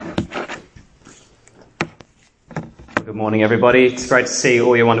Good morning, everybody. It's great to see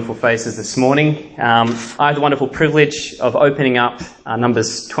all your wonderful faces this morning. I have the wonderful privilege of opening up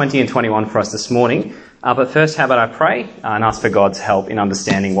Numbers 20 and 21 for us this morning. But first, how about I pray and ask for God's help in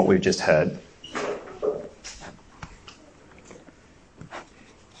understanding what we've just heard.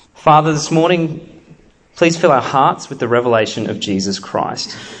 Father, this morning, please fill our hearts with the revelation of Jesus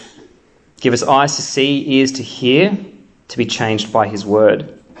Christ. Give us eyes to see, ears to hear, to be changed by his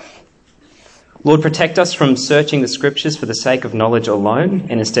word. Lord, protect us from searching the scriptures for the sake of knowledge alone,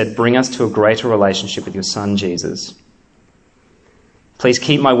 and instead bring us to a greater relationship with your Son, Jesus. Please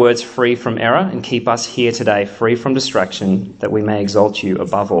keep my words free from error and keep us here today free from distraction, that we may exalt you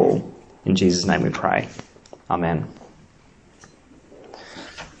above all. In Jesus' name we pray. Amen.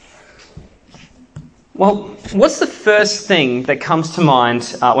 Well, what's the first thing that comes to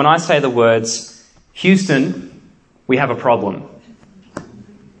mind when I say the words, Houston, we have a problem?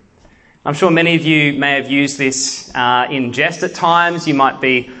 I'm sure many of you may have used this in jest at times. You might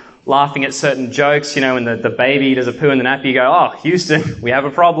be laughing at certain jokes, when the baby does a poo in the nappy, you go, oh, Houston, we have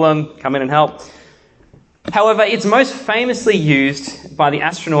a problem, come in and help. However, it's most famously used by the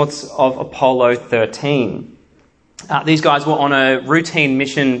astronauts of Apollo 13. These guys were on a routine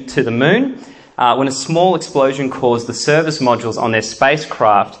mission to the moon when a small explosion caused the service modules on their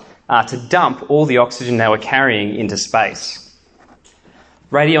spacecraft to dump all the oxygen they were carrying into space.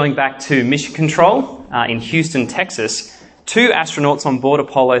 Radioing back to Mission Control in Houston, Texas, 2 astronauts on board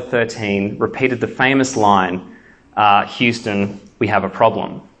Apollo 13 repeated the famous line, Houston, we have a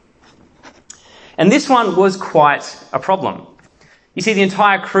problem. And this one was quite a problem. You see, the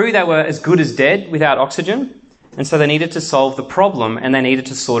entire crew, they were as good as dead without oxygen, and so they needed to solve the problem and they needed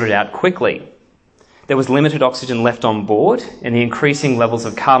to sort it out quickly. There was limited oxygen left on board, and the increasing levels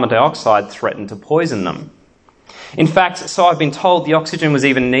of carbon dioxide threatened to poison them. In fact, so I've been told, the oxygen was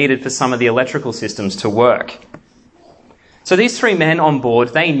even needed for some of the electrical systems to work. So these 3 men on board,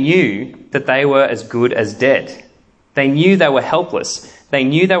 they knew that they were as good as dead. They knew they were helpless. They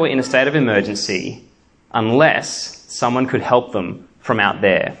knew they were in a state of emergency unless someone could help them from out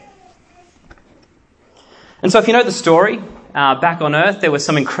there. And so if you know the story, back on Earth, there were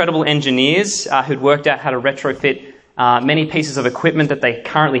some incredible engineers who'd worked out how to retrofit many pieces of equipment that they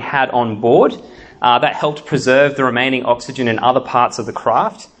currently had on board. That helped preserve the remaining oxygen in other parts of the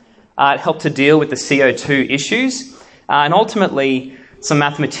craft. It helped to deal with the CO2 issues. And ultimately, some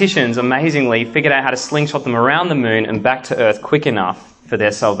mathematicians, amazingly, figured out how to slingshot them around the moon and back to Earth quick enough for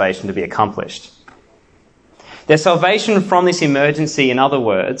their salvation to be accomplished. Their salvation from this emergency, in other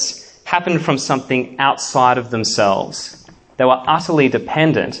words, happened from something outside of themselves. They were utterly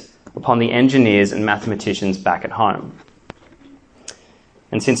dependent upon the engineers and mathematicians back at home.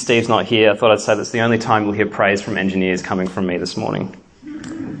 And since Steve's not here, I thought I'd say that's the only time you'll hear praise from engineers coming from me this morning.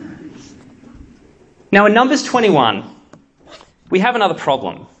 Now in Numbers 21, we have another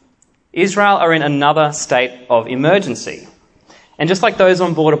problem. Israel are in another state of emergency. And just like those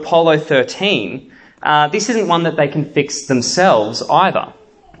on board Apollo 13, this isn't one that they can fix themselves either.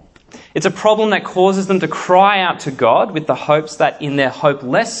 It's a problem that causes them to cry out to God with the hopes that in their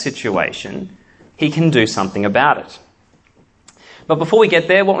hopeless situation, he can do something about it. But before we get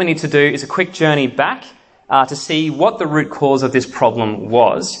there, what we need to do is a quick journey back to see what the root cause of this problem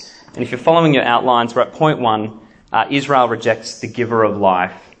was. And if you're following your outlines, we're at point 1, Israel rejects the giver of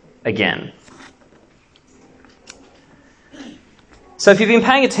life again. So if you've been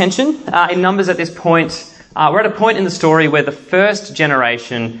paying attention in Numbers at this point, we're at a point in the story where the first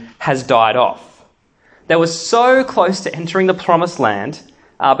generation has died off. They were so close to entering the promised land,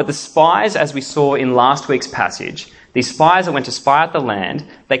 but the spies, as we saw in last week's passage, these spies that went to spy out the land,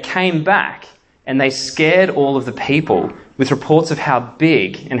 they came back and they scared all of the people with reports of how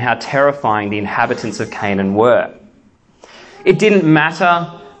big and how terrifying the inhabitants of Canaan were. It didn't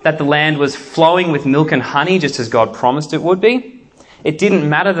matter that the land was flowing with milk and honey, just as God promised it would be. It didn't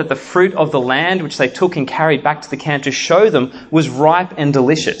matter that the fruit of the land, which they took and carried back to the camp to show them, was ripe and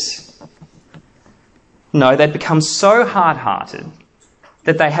delicious. No, they'd become so hard-hearted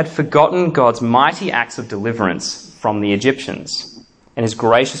that they had forgotten God's mighty acts of deliverance from the Egyptians and his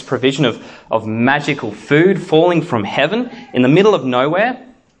gracious provision of magical food falling from heaven in the middle of nowhere.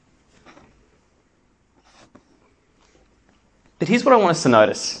 But here's what I want us to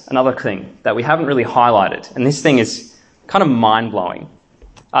notice, another thing that we haven't really highlighted, and this thing is kind of mind-blowing.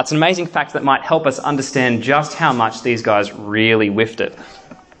 It's an amazing fact that might help us understand just how much these guys really whiffed it.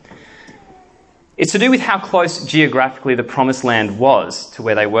 It's to do with how close geographically the promised land was to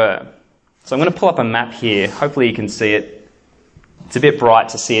where they were. So I'm going to pull up a map here. Hopefully you can see it. It's a bit bright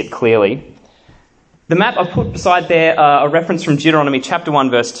to see it clearly. The map I've put beside there a reference from Deuteronomy chapter 1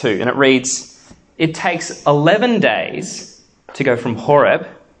 verse 2, and it reads, it takes 11 days to go from Horeb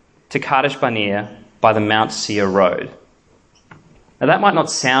to Kadesh Barnea by the Mount Seir road. Now that might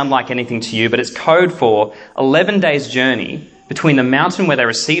not sound like anything to you, but it's code for 11 days' journey between the mountain where they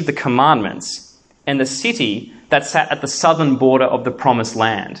received the commandments and the city that sat at the southern border of the promised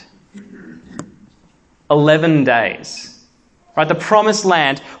land. 11 days. Right? The promised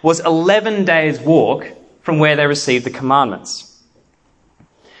land was 11 days' walk from where they received the commandments.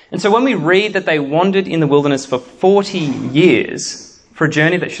 And so when we read that they wandered in the wilderness for 40 years for a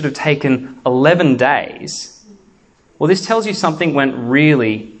journey that should have taken 11 days, well, this tells you something went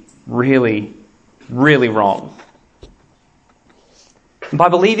really, really, really wrong. And by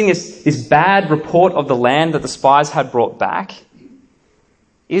believing this bad report of the land that the spies had brought back,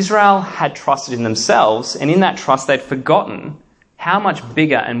 Israel had trusted in themselves, and in that trust they'd forgotten how much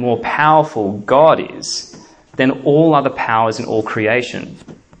bigger and more powerful God is than all other powers in all creation.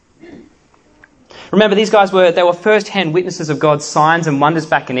 Remember, these guys were first-hand witnesses of God's signs and wonders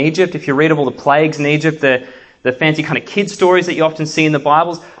back in Egypt. If you read of all the plagues in Egypt, the fancy kind of kid stories that you often see in the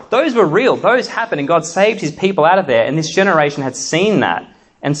Bibles, those were real. Those happened, and God saved his people out of there, and this generation had seen that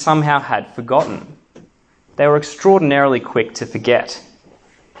and somehow had forgotten. They were extraordinarily quick to forget.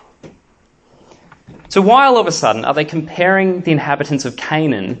 So why all of a sudden are they comparing the inhabitants of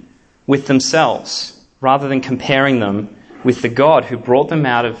Canaan with themselves, rather than comparing them with the God who brought them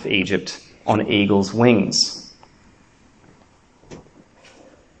out of Egypt on eagle's wings?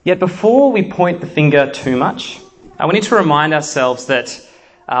 Yet before we point the finger too much, we need to remind ourselves that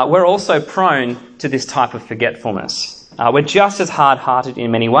we're also prone to this type of forgetfulness. We're just as hard-hearted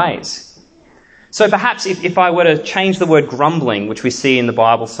in many ways. So perhaps if I were to change the word grumbling, which we see in the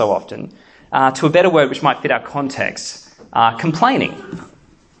Bible so often, to a better word which might fit our context, complaining.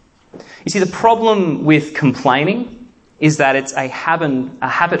 You see, the problem with complaining is that it's a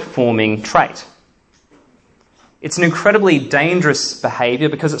habit-forming trait. It's an incredibly dangerous behaviour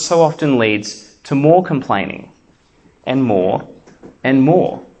because it so often leads to more complaining and more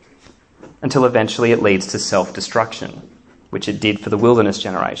until eventually it leads to self-destruction, which it did for the wilderness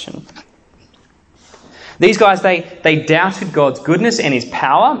generation. These guys, they doubted God's goodness and his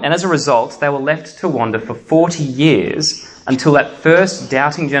power, and as a result, they were left to wander for 40 years until that first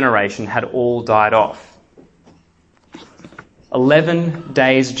doubting generation had all died off. 11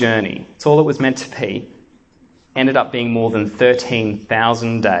 days' journey, it's all it was meant to be, ended up being more than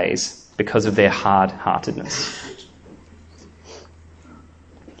 13,000 days because of their hard-heartedness.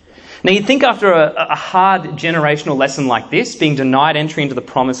 Now, you'd think after a hard generational lesson like this, being denied entry into the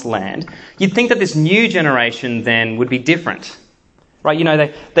promised land, you'd think that this new generation then would be different. Right? You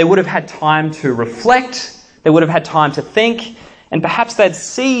know, they would have had time to reflect, they would have had time to think, and perhaps they'd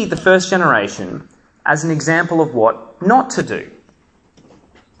see the first generation as an example of what not to do.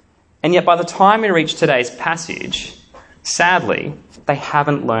 And yet by the time we reach today's passage, sadly, they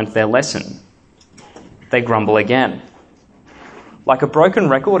haven't learned their lesson. They grumble again. Like a broken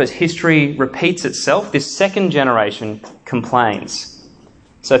record, as history repeats itself, this second generation complains.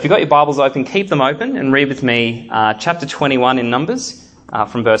 So if you've got your Bibles open, keep them open and read with me chapter 21 in Numbers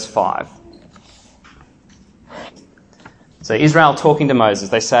from verse 5. So Israel talking to Moses,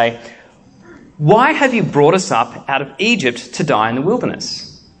 they say, "Why have you brought us up out of Egypt to die in the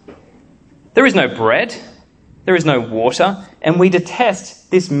wilderness? There is no bread, there is no water, and we detest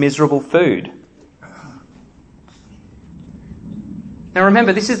this miserable food." Now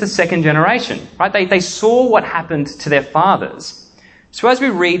remember, this is the second generation, right? They saw what happened to their fathers. So as we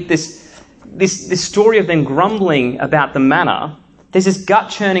read this story of them grumbling about the manna, there's this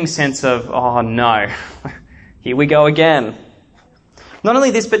gut-churning sense of, oh no, here we go again. Not only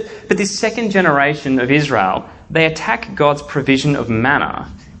this, but this second generation of Israel, they attack God's provision of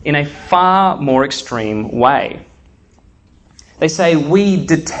manna in a far more extreme way. They say, we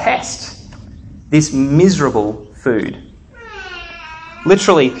detest this miserable food.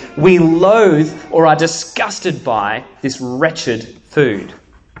 Literally, we loathe or are disgusted by this wretched food.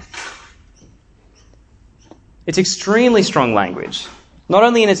 It's extremely strong language, not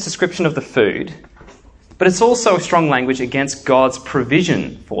only in its description of the food, but it's also a strong language against God's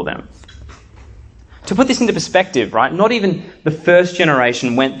provision for them. To put this into perspective, right, not even the first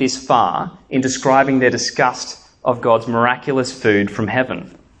generation went this far in describing their disgust of God's miraculous food from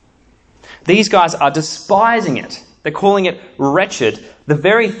heaven. These guys are despising it. They're calling it wretched, the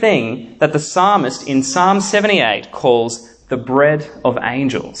very thing that the psalmist in Psalm 78 calls the bread of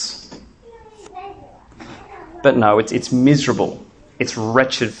angels. But no, it's miserable. It's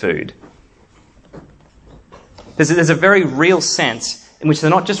wretched food. There's a very real sense in which they're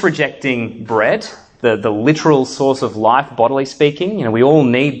not just rejecting bread, the literal source of life, bodily speaking. You know, we all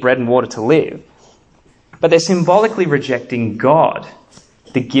need bread and water to live. but they're symbolically rejecting God,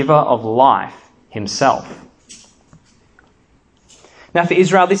 the giver of life himself. Now for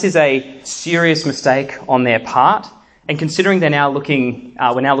Israel, this is a serious mistake on their part, and considering we're now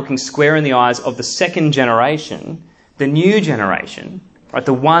looking square in the eyes of the second generation, the new generation, right,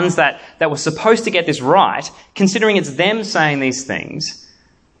 the ones that were supposed to get this right, considering it's them saying these things,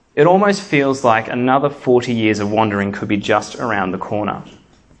 it almost feels like another 40 years of wandering could be just around the corner.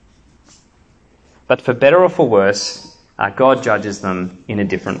 But for better or for worse, God judges them in a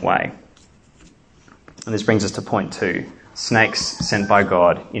different way. And this brings us to point 2, snakes sent by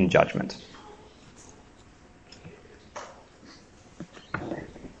God in judgment.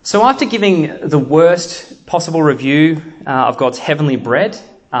 So after giving the worst possible review of God's heavenly bread,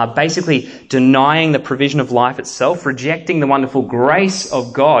 basically denying the provision of life itself, rejecting the wonderful grace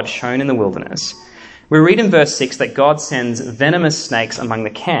of God shown in the wilderness, we read in verse 6 that God sends venomous snakes among the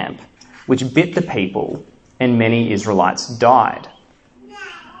camp, which bit the people, and many Israelites died.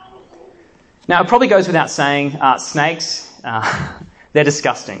 Now, it probably goes without saying, snakes, they're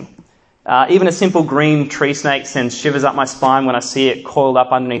disgusting. Even a simple green tree snake sends shivers up my spine when I see it coiled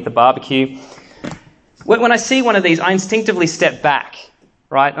up underneath the barbecue. When I see one of these, I instinctively step back,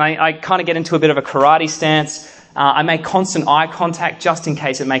 right? I kind of get into a bit of a karate stance. I make constant eye contact just in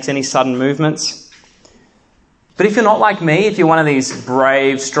case it makes any sudden movements. But if you're not like me, if you're one of these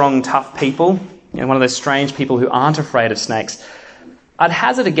brave, strong, tough people, one of those strange people who aren't afraid of snakes, I'd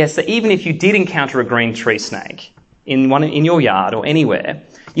hazard a guess that even if you did encounter a green tree snake in your yard or anywhere,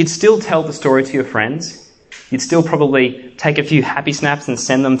 you'd still tell the story to your friends. You'd still probably take a few happy snaps and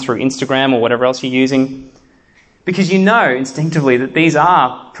send them through Instagram or whatever else you're using, because you know instinctively that these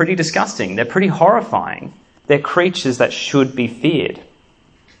are pretty disgusting. They're pretty horrifying. They're creatures that should be feared.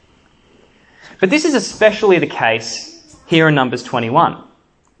 But this is especially the case here in Numbers 21.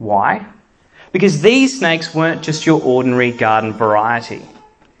 Why? Because these snakes weren't just your ordinary garden variety.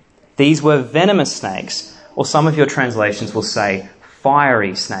 These were venomous snakes, or some of your translations will say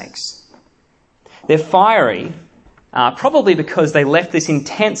fiery snakes. They're fiery, probably because they left this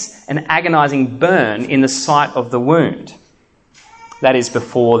intense and agonising burn in the site of the wound. That is,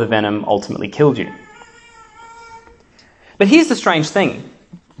 before the venom ultimately killed you. But here's the strange thing.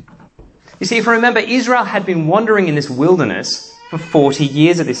 You see, if you remember, Israel had been wandering in this wilderness for 40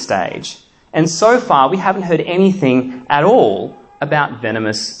 years at this stage, and so far we haven't heard anything at all about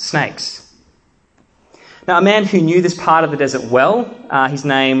venomous snakes. Now, a man who knew this part of the desert well, his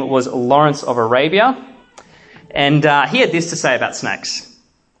name was Lawrence of Arabia, and he had this to say about snakes.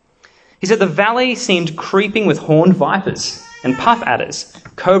 He said, "The valley seemed creeping with horned vipers and puff adders,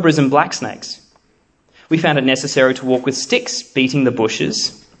 cobras and black snakes. We found it necessary to walk with sticks, beating the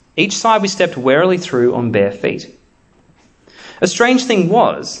bushes. Each side we stepped warily through on bare feet. A strange thing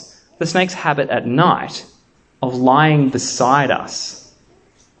was the snake's habit at night of lying beside us,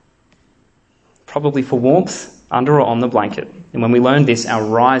 probably for warmth, under or on the blanket. And when we learned this, our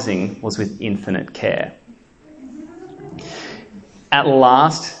rising was with infinite care. At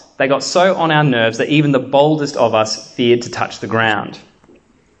last, they got so on our nerves that even the boldest of us feared to touch the ground."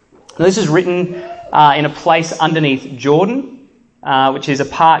 Now, this is written in a place underneath Jordan, which is a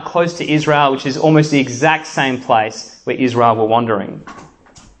part close to Israel, which is almost the exact same place where Israel were wandering.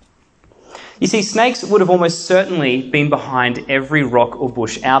 You see, snakes would have almost certainly been behind every rock or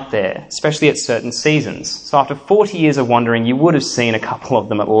bush out there, especially at certain seasons. So after 40 years of wandering, you would have seen a couple of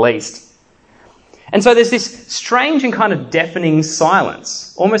them at least. And so there's this strange and kind of deafening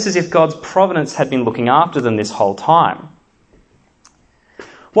silence, almost as if God's providence had been looking after them this whole time.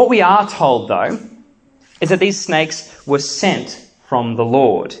 What we are told, though, is that these snakes were sent from the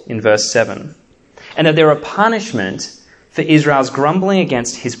Lord in verse 7, and that they're a punishment for Israel's grumbling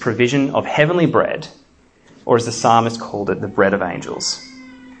against his provision of heavenly bread, or as the psalmist called it, the bread of angels.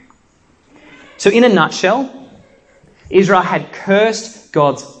 So in a nutshell, Israel had cursed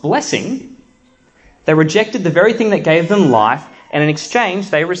God's blessing. They rejected the very thing that gave them life, and in exchange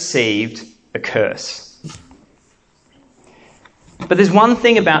they received a curse. But there's one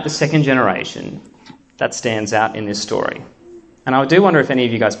thing about the second generation that stands out in this story, and I do wonder if any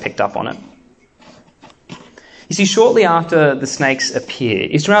of you guys picked up on it. You see, shortly after the snakes appear,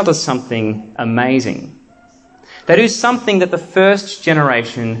 Israel does something amazing. They do something that the first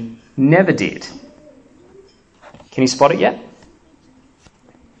generation never did. Can you spot it yet?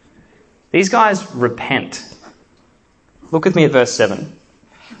 These guys repent. Look with me at verse 7.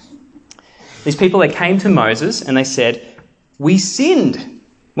 These people, they came to Moses and they said, "We sinned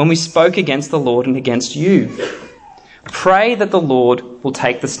when we spoke against the Lord and against you. Pray that the Lord will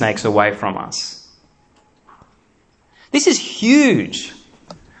take the snakes away from us." This is huge.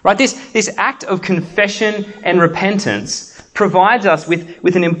 Right? This act of confession and repentance provides us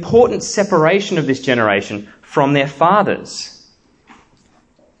with an important separation of this generation from their fathers.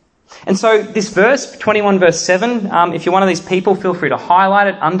 And so this verse, 21 verse 7, if you're one of these people, feel free to highlight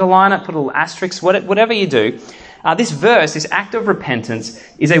it, underline it, put a little asterisk, whatever you do. This verse, this act of repentance,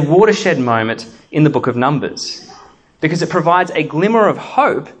 is a watershed moment in the book of Numbers because it provides a glimmer of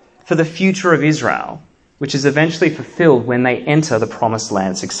hope for the future of Israel, which is eventually fulfilled when they enter the promised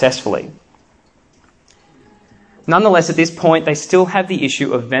land successfully. Nonetheless, at this point, they still have the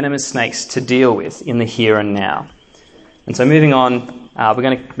issue of venomous snakes to deal with in the here and now. And so moving on, we're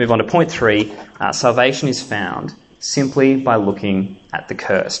going to move on to point 3. Salvation is found simply by looking at the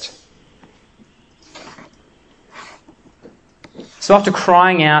cursed. So after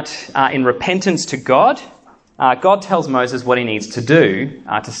crying out in repentance to God, God tells Moses what he needs to do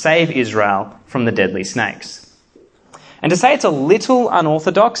to save Israel from the deadly snakes. And to say it's a little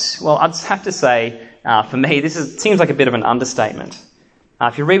unorthodox, well, I'd have to say, for me, seems like a bit of an understatement.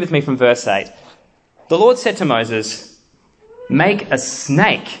 If you read with me from verse 8, the Lord said to Moses, "Make a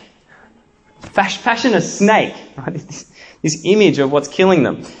snake. Fashion a snake." This image of what's killing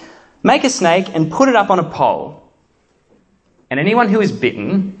them. "Make a snake and put it up on a pole. And anyone who is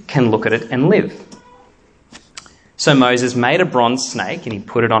bitten can look at it and live." So Moses made a bronze snake and he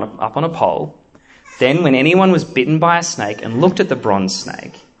put it up on a pole. Then when anyone was bitten by a snake and looked at the bronze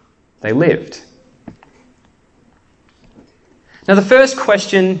snake, they lived. Now the first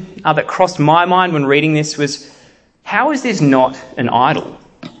question that crossed my mind when reading this was, how is this not an idol?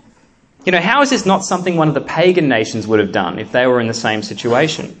 How is this not something one of the pagan nations would have done if they were in the same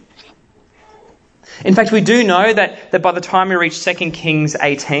situation? In fact, we do know that by the time we reach 2 Kings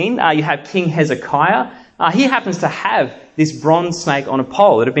 18, you have King Hezekiah. He happens to have this bronze snake on a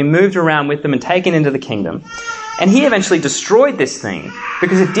pole. It had been moved around with them and taken into the kingdom. And he eventually destroyed this thing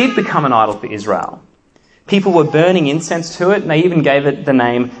because it did become an idol for Israel. People were burning incense to it, and they even gave it the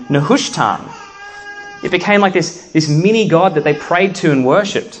name Nehushtan. It became like this mini god that they prayed to and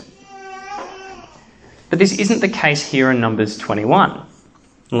worshipped. But this isn't the case here in Numbers 21.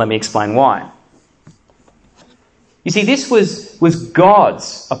 And let me explain why. You see, this was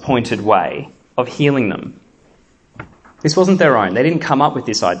God's appointed way of healing them. This wasn't their own. They didn't come up with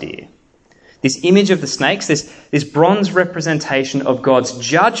this idea. This image of the snakes, this bronze representation of God's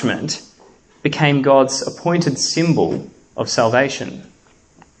judgment, became God's appointed symbol of salvation.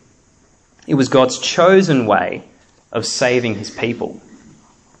 It was God's chosen way of saving his people.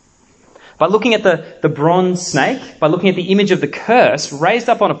 By looking at the bronze snake, by looking at the image of the curse raised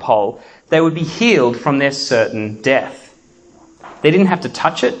up on a pole, they would be healed from their certain death. They didn't have to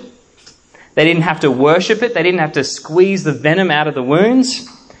touch it. They didn't have to worship it. They didn't have to squeeze the venom out of the wounds.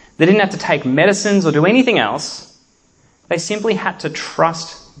 They didn't have to take medicines or do anything else. They simply had to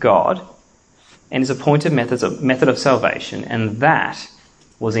trust God and his appointed method of salvation, and that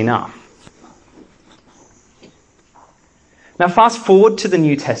was enough. Now fast forward to the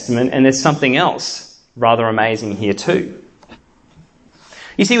New Testament, and there's something else rather amazing here too.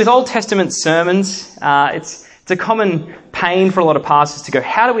 You see, with Old Testament sermons, it's a common pain for a lot of pastors to go,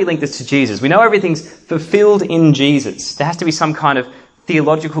 how do we link this to Jesus? We know everything's fulfilled in Jesus. There has to be some kind of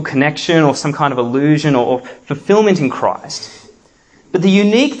theological connection or some kind of illusion or fulfillment in Christ. But the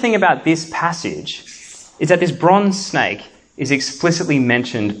unique thing about this passage is that this bronze snake is explicitly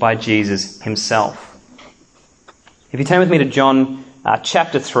mentioned by Jesus himself. If you turn with me to John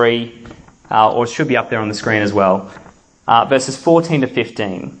chapter 3, or it should be up there on the screen as well, verses 14 to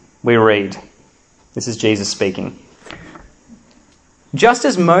 15, we read, this is Jesus speaking. "Just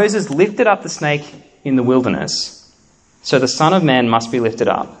as Moses lifted up the snake in the wilderness, so the Son of Man must be lifted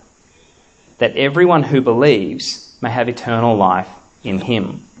up, that everyone who believes may have eternal life in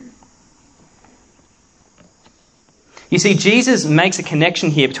him." You see, Jesus makes a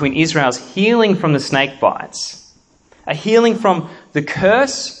connection here between Israel's healing from the snake bites, a healing from the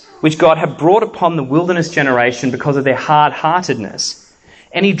curse which God had brought upon the wilderness generation because of their hard-heartedness,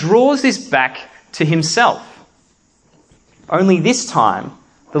 and he draws this back to himself. Only this time,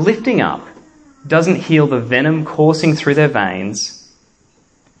 the lifting up doesn't heal the venom coursing through their veins.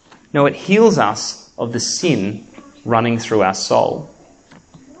 No, it heals us of the sin running through our soul.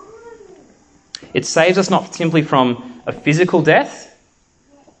 It saves us not simply from a physical death,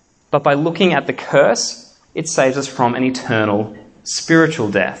 but by looking at the curse, it saves us from an eternal spiritual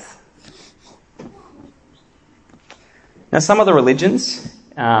death. Now, some other religions,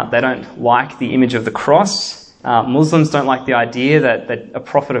 they don't like the image of the cross. Muslims don't like the idea that a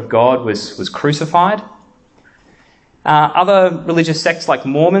prophet of God was crucified. Other religious sects like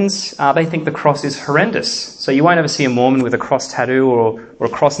Mormons, they think the cross is horrendous. So you won't ever see a Mormon with a cross tattoo or a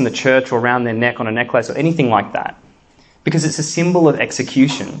cross in the church or around their neck on a necklace or anything like that. Because it's a symbol of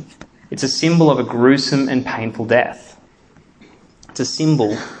execution. It's a symbol of a gruesome and painful death. It's a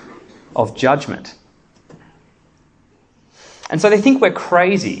symbol of judgment. And so they think we're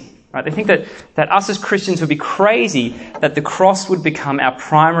crazy, right? They think that us as Christians would be crazy that the cross would become our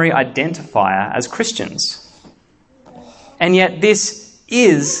primary identifier as Christians. And yet this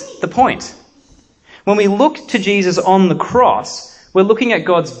is the point. When we look to Jesus on the cross, we're looking at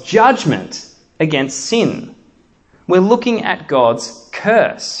God's judgment against sin. We're looking at God's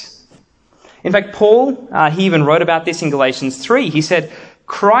curse. In fact, Paul, he even wrote about this in Galatians 3. He said,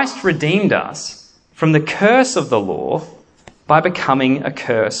 Christ redeemed us from the curse of the law by becoming a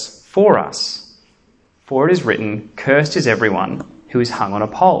curse for us. For it is written, cursed is everyone who is hung on a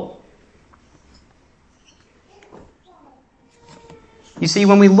pole. You see,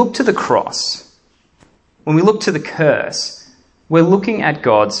 when we look to the cross, when we look to the curse, we're looking at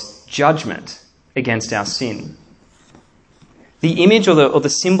God's judgment against our sin. The image or the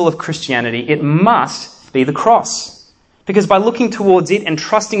symbol of Christianity, it must be the cross. Because by looking towards it and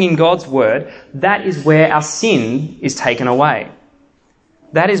trusting in God's word, that is where our sin is taken away.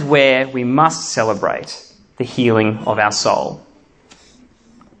 That is where we must celebrate the healing of our soul.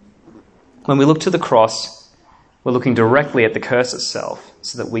 When we look to the cross, we're looking directly at the curse itself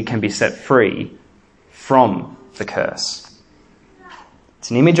so that we can be set free from the curse.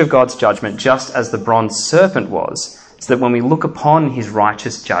 It's an image of God's judgment, just as the bronze serpent was, so that when we look upon his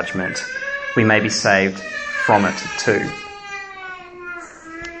righteous judgment, we may be saved from it too.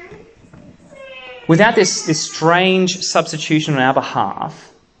 Without this strange substitution on our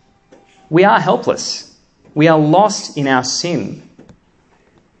behalf, we are helpless. We are lost in our sin.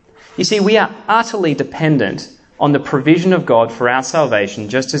 You see, we are utterly dependent on the provision of God for our salvation,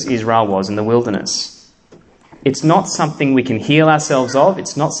 just as Israel was in the wilderness. It's not something we can heal ourselves of.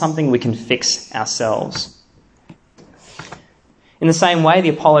 It's not something we can fix ourselves. In the same way, the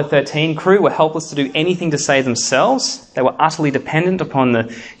Apollo 13 crew were helpless to do anything to save themselves. They were utterly dependent upon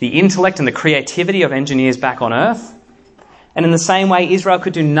the intellect and the creativity of engineers back on Earth. And in the same way, Israel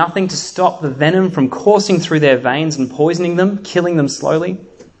could do nothing to stop the venom from coursing through their veins and poisoning them, killing them slowly.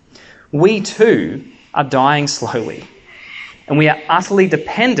 We too are dying slowly. And we are utterly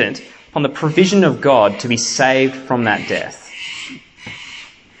dependent on the provision of God to be saved from that death.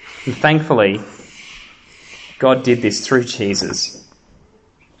 And thankfully, God did this through Jesus.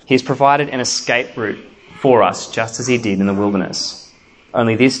 He has provided an escape route for us, just as he did in the wilderness.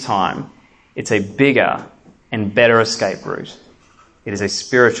 Only this time, it's a bigger and better escape route. It is a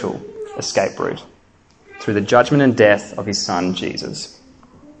spiritual escape route through the judgment and death of his Son, Jesus.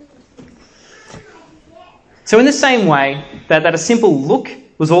 So in the same way that a simple look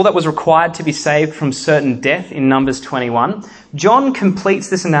was all that was required to be saved from certain death in Numbers 21, John completes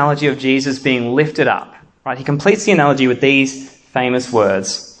this analogy of Jesus being lifted up. Right? He completes the analogy with these famous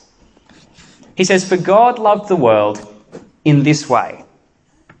words. He says, "For God loved the world in this way.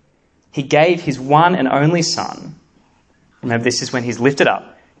 He gave his one and only Son." Remember, this is when he's lifted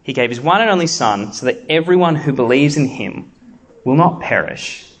up. He gave his one and only Son so that everyone who believes in him will not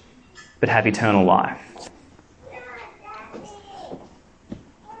perish, but have eternal life.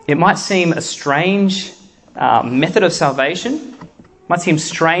 It might seem a strange method of salvation. It might seem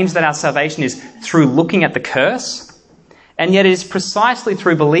strange that our salvation is through looking at the curse. And yet it is precisely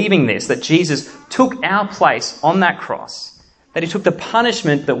through believing this that Jesus took our place on that cross, that he took the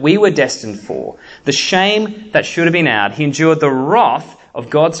punishment that we were destined for, the shame that should have been ours. He endured the wrath of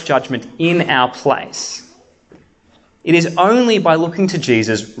God's judgment in our place. It is only by looking to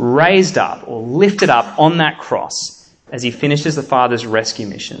Jesus raised up or lifted up on that cross as he finishes the Father's rescue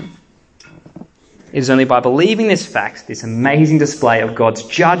mission. It is only by believing this fact, this amazing display of God's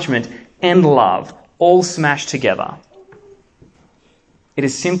judgment and love, all smashed together. It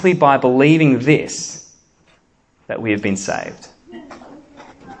is simply by believing this that we have been saved.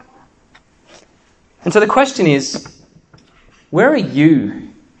 And so the question is, where are you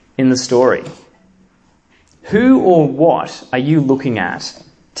in the story? Who or what are you looking at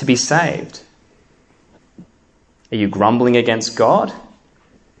to be saved? Are you grumbling against God?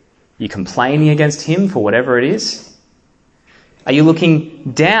 Are you complaining against him for whatever it is? Are you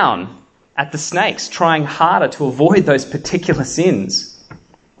looking down at the snakes, trying harder to avoid those particular sins?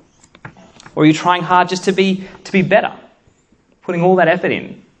 Or are you trying hard just to be better, putting all that effort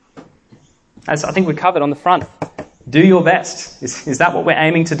in? As I think we covered on the front, do your best. Is that what we're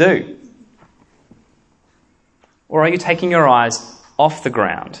aiming to do? Or are you taking your eyes off the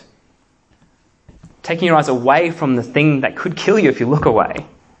ground taking your eyes away from the thing that could kill you if you look away,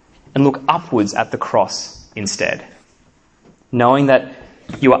 and look upwards at the cross instead, knowing that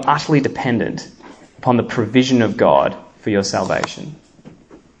you are utterly dependent upon the provision of God for your salvation.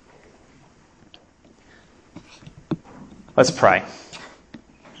 Let's pray.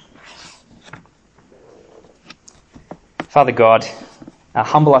 Father God,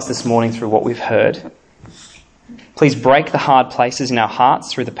 humble us this morning through what we've heard. Please break the hard places in our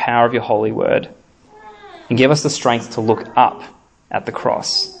hearts through the power of your holy word, and give us the strength to look up at the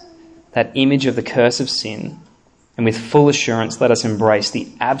cross, that image of the curse of sin, and with full assurance let us embrace the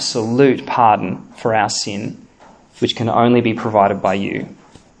absolute pardon for our sin, which can only be provided by you,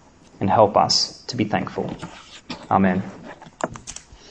 and help us to be thankful. Amen.